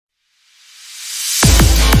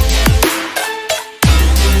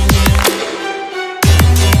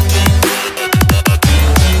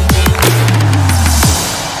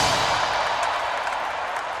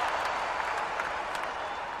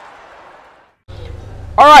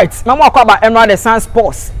Alright, now more about Emerald the Sun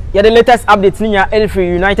Sports. Yeah, the latest update niya free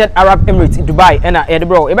United Arab Emirates Dubai and yeah,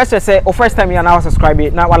 bro. You best say first time you now subscribe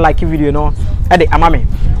it. Now one like video no. Ede amame.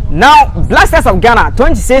 Now Blasters of Ghana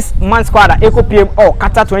 26 man squad Eco PM or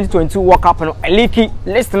Qatar 2022 World Cup no a leaky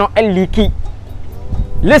list no a leaky.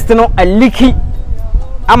 List no a leaky.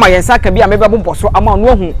 Ama yensa ka bi ameba bompo so ama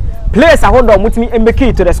no hu. Players are hold on mutimi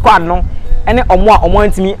embeki to the squad no. Ene omo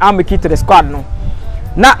ntimi ambeki to the squad no.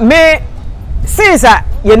 Na me since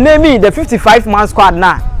you name me the 55 man squad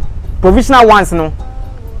now provisional ones no,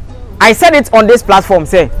 I said it on this platform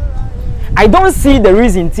say I don't see the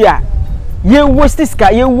reason here you waste this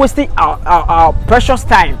guy, you wasting our precious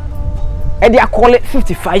time and they are call it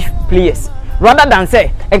 55 players rather than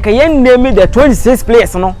say and can you name me the 26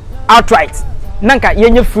 players no outright nanka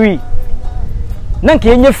yenye free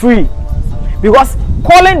because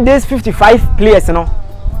calling this 55 players no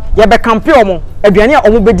you be campion mo aduane a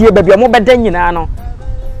omo bedie baby omo beda nyina no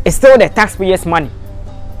it's still the taxpayers money.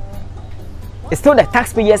 It's still the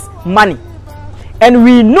taxpayers money. And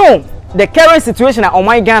we know the current situation at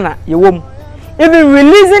Omai Ghana, even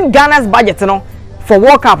releasing Ghana's budget for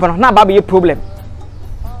World Cup, not about a problem.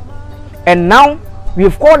 And now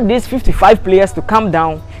we've called these 55 players to come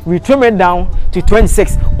down, we trim it down to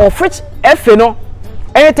 26, of which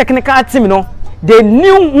any technical team, they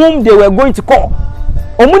knew whom they were going to call.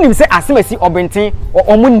 Omunim say asimesi obenten or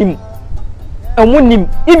omunim.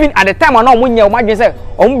 Even at the time I know when you imagine say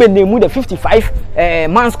the 55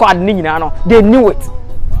 man squad they knew it.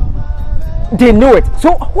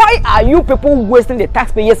 So why are you people wasting the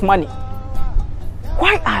taxpayers' money?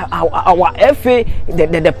 Why are our FA,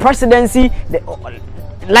 the presidency,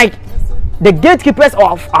 like the gatekeepers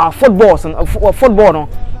of our football no?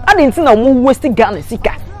 I didn't see no wasting Ghana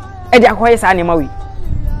sika. And they acquire animal.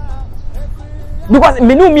 Because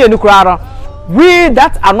me no crowd. We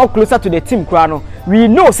that are not closer to the team crowd, we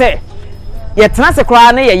know say ye transfer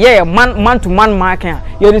crowd ye man to man marking.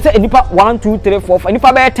 You say nipa 1 2 3 4 5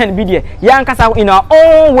 nipa be 10 be there. Ye ankasa in our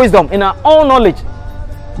own wisdom, in our own knowledge.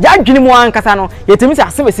 Ja dwene mu ankasa no ye temi say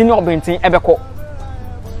asebesi ni obentin ebeko.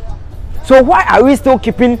 So why are we still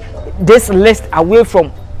keeping this list away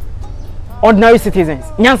from ordinary citizens?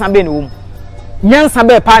 Nyansa be no. Nyansa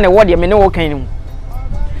be pa na wo de me ne wo kan ni.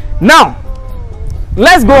 Now,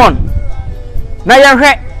 let's go on. Now you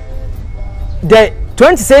heard the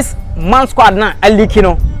 26 man squad now a leaking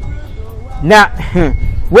no. Now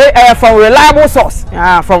we from reliable source.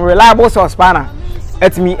 From reliable source pana.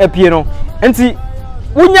 It's me appear no. Enti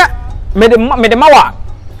unya Medeama wa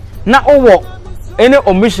na owo any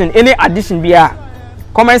omission, any addition be a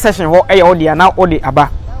comment section ho audio now odi aba.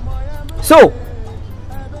 So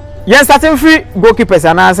you're starting free goalkeepers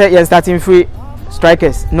and I say you're starting free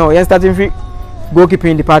strikers. No, you're starting free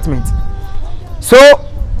goalkeeping department. So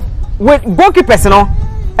with goalkeepers no,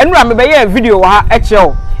 and we be a video wa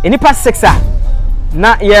HL in the past 6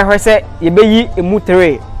 na ye say ye be yi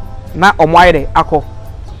emutere na omwaide ako.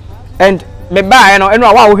 And me ba no enu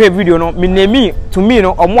wa wo hwe video no me name to me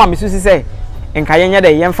no omo am susi say enka yenya de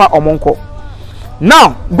yemfa omonko.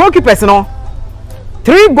 Now goalkeepers no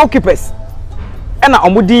 3 goalkeepers and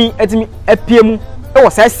omudin etimi apiemu e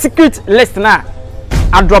was a secret list na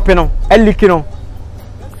a drop no a leak no.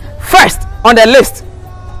 First on the list,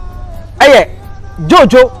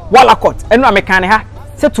 Joojo wallacot. Enu amekane ha.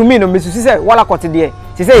 Say to me no Mrs. say wallacot there.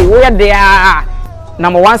 She say we are there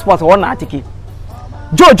number 1 spot one article.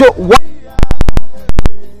 Joojo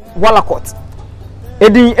wallacot.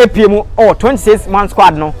 Edi APM or 26 man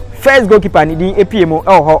squad no. First goalkeeper ni di APM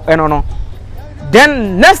oh eno no.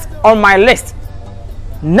 Then next on my list.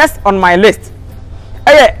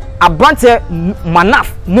 Abrante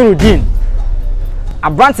Manaf Nuruddin.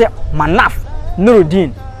 Abrante Manaf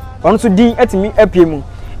Nuruddin. One so din etimi APM.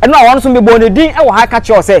 And now one so me born din e wo ha catch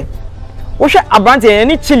you say. Wo hwe Abrante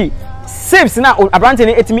any chili saves na Abrante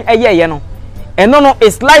ni etimi eye no. And no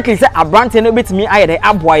it's likely say Abrante no betimi aye dey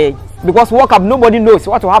aboye because World Cup nobody knows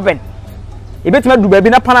what will happen. E betimi du ba bi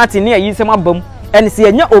na penalty ni ayi sem abam and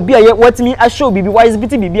say enya obi aye watimi a show bibi wise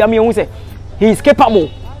biti bibi am ehun say he is capable.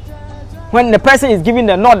 When the person is giving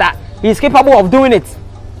the nod that he is capable of doing it.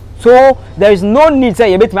 So there is no need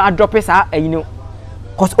say you bet me drop it you know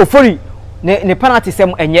cause ofori ne penalty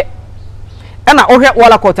sem enye and na ohwe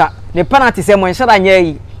wallacot ne penalty sem enshada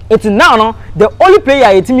nye it now no the only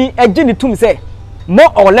player etimi eje the tum say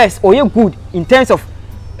more or less or you good in terms of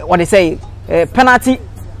what they say penalty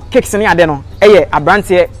kicks ni ade no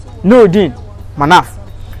Abrante Nuruddin Manaf.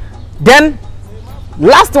 Then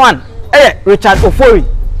last one Richard Ofori.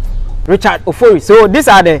 So these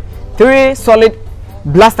are the 3 solid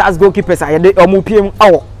Blasters goalkeepers are the OMPM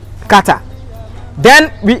Qatar.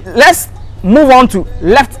 Then let's move on to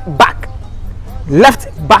left back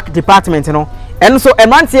department, you know. And so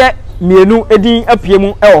Amartet mienu edi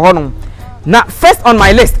apiemu e wo hono. Na first on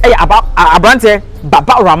my list about Amartet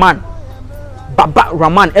Baba Rahman.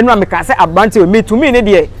 And when I say Amartet me to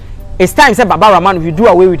me it's time say Baba Rahman we do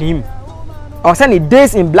away with him. Or say the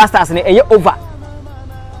days in Blasters over.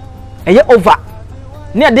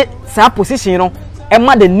 Near the position, you know,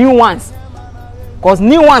 and the new ones. Because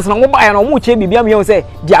new ones no buy and no say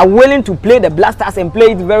they are willing to play the Blasters and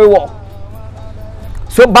play it very well.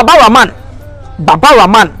 So Baba Rahman,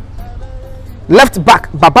 left back,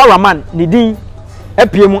 Baba Rahman, Nidi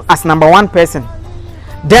APM as number 1 person.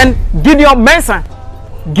 Then Gideon Mensah,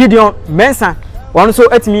 also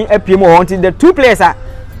at me APM wanted the 2 players are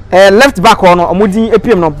left back on Omudi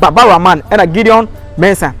APM no Baba Rahman and a Gideon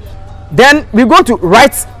Mensah. Then we go to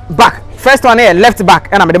right back. First one here left back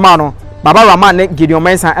and I'm the man. Baba Rahman, Gideon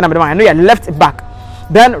Mensah and I'm the man. I know you're left back.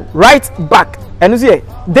 Then right back and you see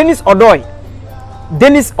Dennis Odoi.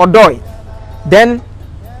 Then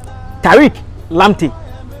Tariq Lamptey.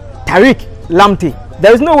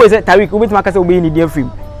 There is no way that Tariq will be Makasa will be in the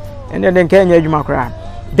film. And then Kenya Jumakra.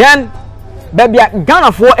 Then baby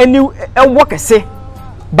Ghana for a new worker say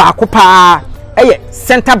Bakupa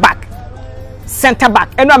center back.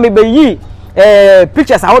 And I may be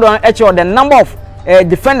pictures I hold on actually the number of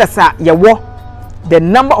defenders are the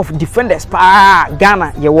number of defenders per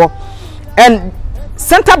Ghana and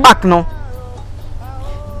center back no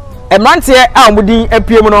Amartet Amudi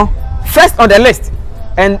APM no first on the list,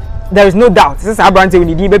 and there is no doubt this is Amartet we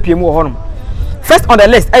need APM honum. First on the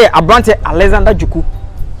list Amartet Alexander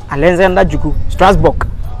Joojo Strasbourg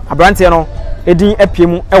Amartet no edi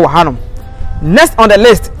APM e wo hanum. Next on the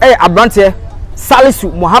list Amartet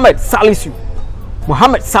Salisu mohammed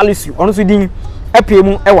Salisu also din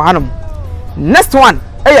APM e wo hanum. Next one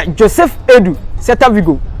Joseph Edu Celta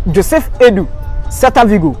Vigo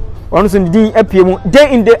also din APM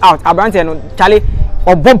day in day out. Amartet no Charlie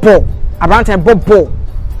Obobo Amartet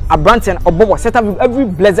Obobo Celta Vigo every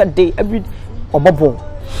blessed day every Obobo.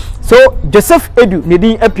 So Joseph Edu ni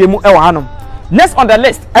din APM e wo hanum. Next on the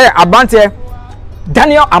list Amartet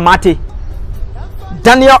Daniel Amartet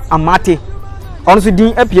also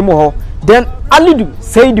din APM ho. Then Alidu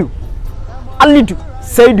Seidu.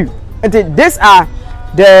 And these are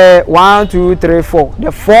the 1 2 3 4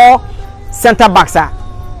 the 4 center backs are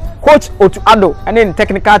coach Otuado and then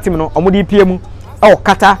technical team no omudi PM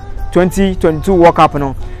Qatar 2022 World Cup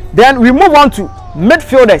no. Then we move on to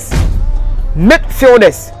midfielders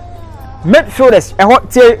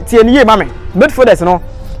tie mame midfielders no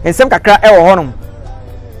en sem kakra honum.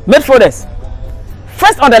 Midfielders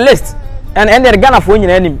first on the list and the Ghana for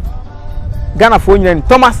nyina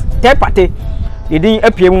Thomas Partey yedin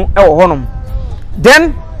APM honum.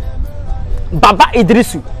 Then Baba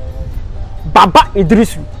Idrisu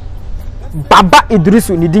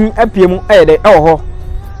nidin APM de ho.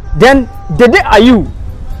 Then Dede Ayew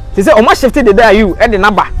they say almost shifted Dede Ayew the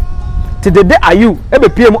number to Dede Ayew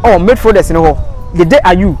PM midfielders no ho. Dede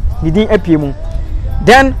Ayew nidin APM.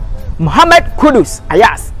 Then mohammed kudus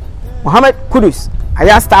Ayas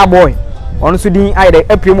star boy also din de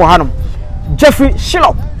APM hanum. Jeffrey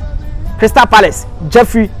Schlupp Crystal Palace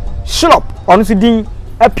Schlupp also din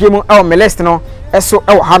APM Melest no eso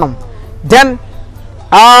hanum. Then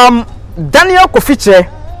Daniel Kofiche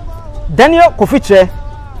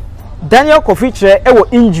ewo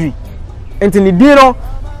injury enti ni dino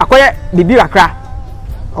akoye bibi akra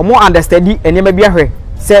omo understudy enema bi ahwe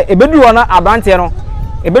se ebedu ona Amartet no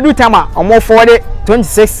ebedu tama omo forward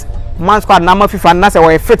 26 man squad na ma FIFA na se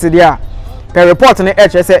we fit there per report ne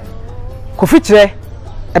se Kofiche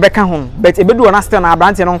ebeka ho but ebedu ona still na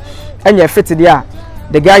Amartet no enye fit there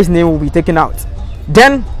the guy's name will be taken out.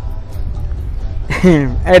 Then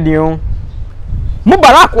Edion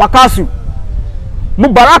Mubarak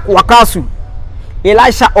Wakasu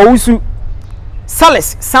Elisha Owusu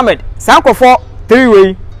Salis Samed Sanko for 3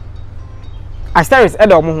 way Asteris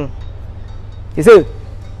Edo mo ho. He say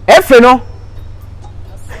efe no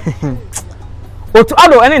otu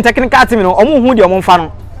ado any technical team no omo hu de omo fa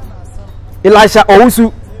no. Elisha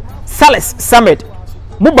Owusu Salis Samed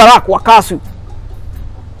Mubarak Wakasu.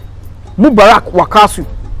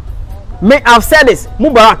 May have said this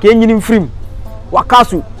Mubarak yenyini mfrim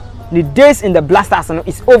Wakasu the days in the Blasters no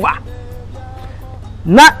is over.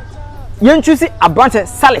 Na yenchusi Amartet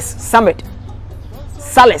Salis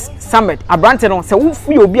Samed Amartet no se wo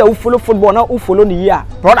fu obi a wo follow football na wo follow ni year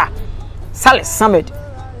brother Salis Samed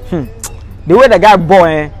the way the guy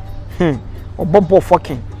boy obobo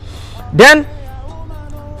fucking. Then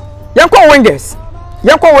yanko wingers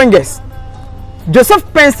Joseph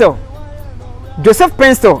Pencil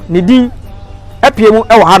nidi epiemu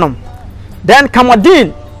e wo hanom. Then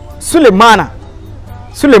Kamadin Suleiman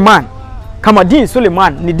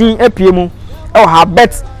ni din epiemu e wo ha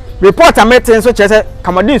bet report Amartet so chese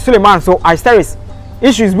Kamadin Suleiman so hysteris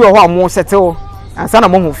issues bi o ho am settle and sana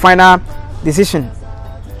mo final decision.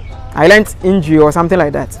 I learned injury or something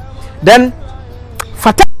like that. Then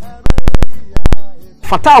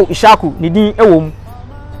Fatau Ishaku ni din ewom.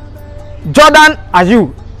 Jordan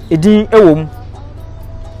Ayew edin ewom.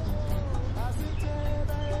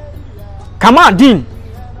 Kamadin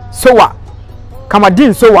Sowa.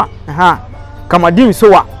 Kamadin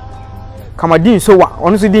Sowa.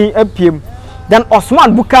 Onu so din epiem. Then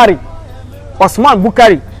Osman Bukari.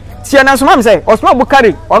 Tia na so mam say Osman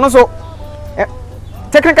Bukari onu so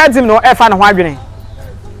technical team no e fa na ho adwene.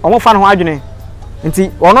 Omo fa na ho adwene.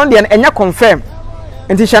 Nti onu de enya confirm.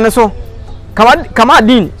 Nti hye so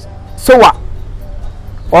Kamadin Sowa.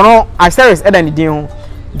 Ono Asteris eda ni din ho.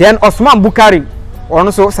 Then Osman Bukari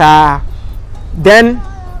onu so sa. Then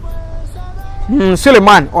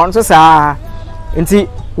Suleiman on so sa. Nti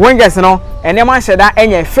wingers no enema hyeda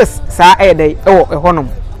enye first sa ede ewo ehonom.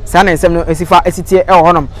 Sa na nsem no esifa esitie ewo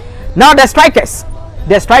honom. Now the strikers.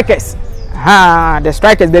 The strikers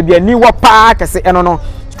baby ni wa pa kese eno no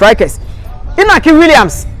strikers. Inaki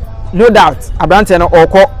Williams no doubt Amartet no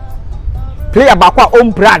oko player bakwa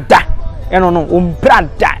ombrada eno no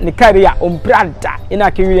ombrada ni career ombrada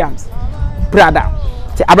Inaki Williams brother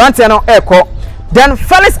ti Amartet no eko. Then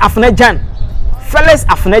Salis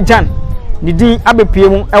Samed ni din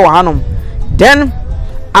abepiemu e wo hanom. Then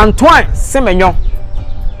Antoine Semenyo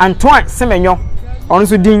on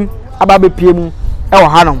so din ababepiemu e wo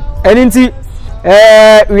hanom. Enti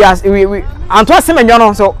we Antoine Semenyo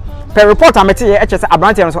no so per report Amartet ye eche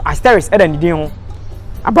Amartet no so hysteris eda ni din ho.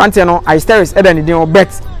 Amartet no hysteris eda ni din ho, but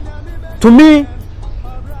to me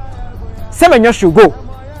Semenyo should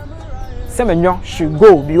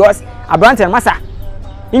go because Amartet masa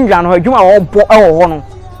England ho adwuma obo ewo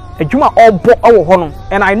ho no.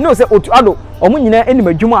 And I know say otu ado omo nyina enim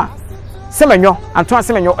adwuma Semenyo Antoine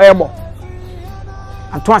Semenyo airborne.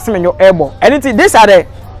 And these are the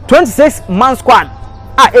 26-man squad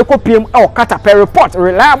ekopiem e qatar per report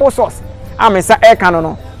reliable source amesa e kan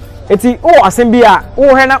no. Eti o asembia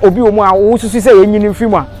o he na obi omu a wo susu say enyini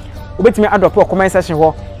mfimu a obetimi adrop comment section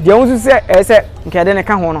ho de won susu say nke de ne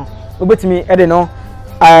ka ho no obetimi e de no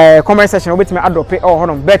comment section obetimi adrop e ho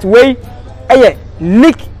no, but we eye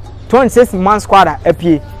league 26-man squad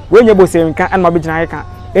apie we nyebo se nka and mabegina he kan.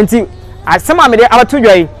 Enti asema me de abato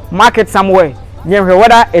dwai market somewhere nyehwe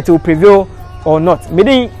whether it will prevail or not. Me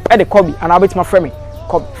dey e de copy and abetima frame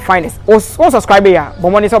finest. O subscribe here, but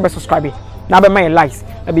money so be subscribe. Na be my likes,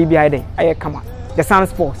 na be behind there. Aye come on. The Sun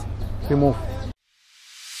Sports remove.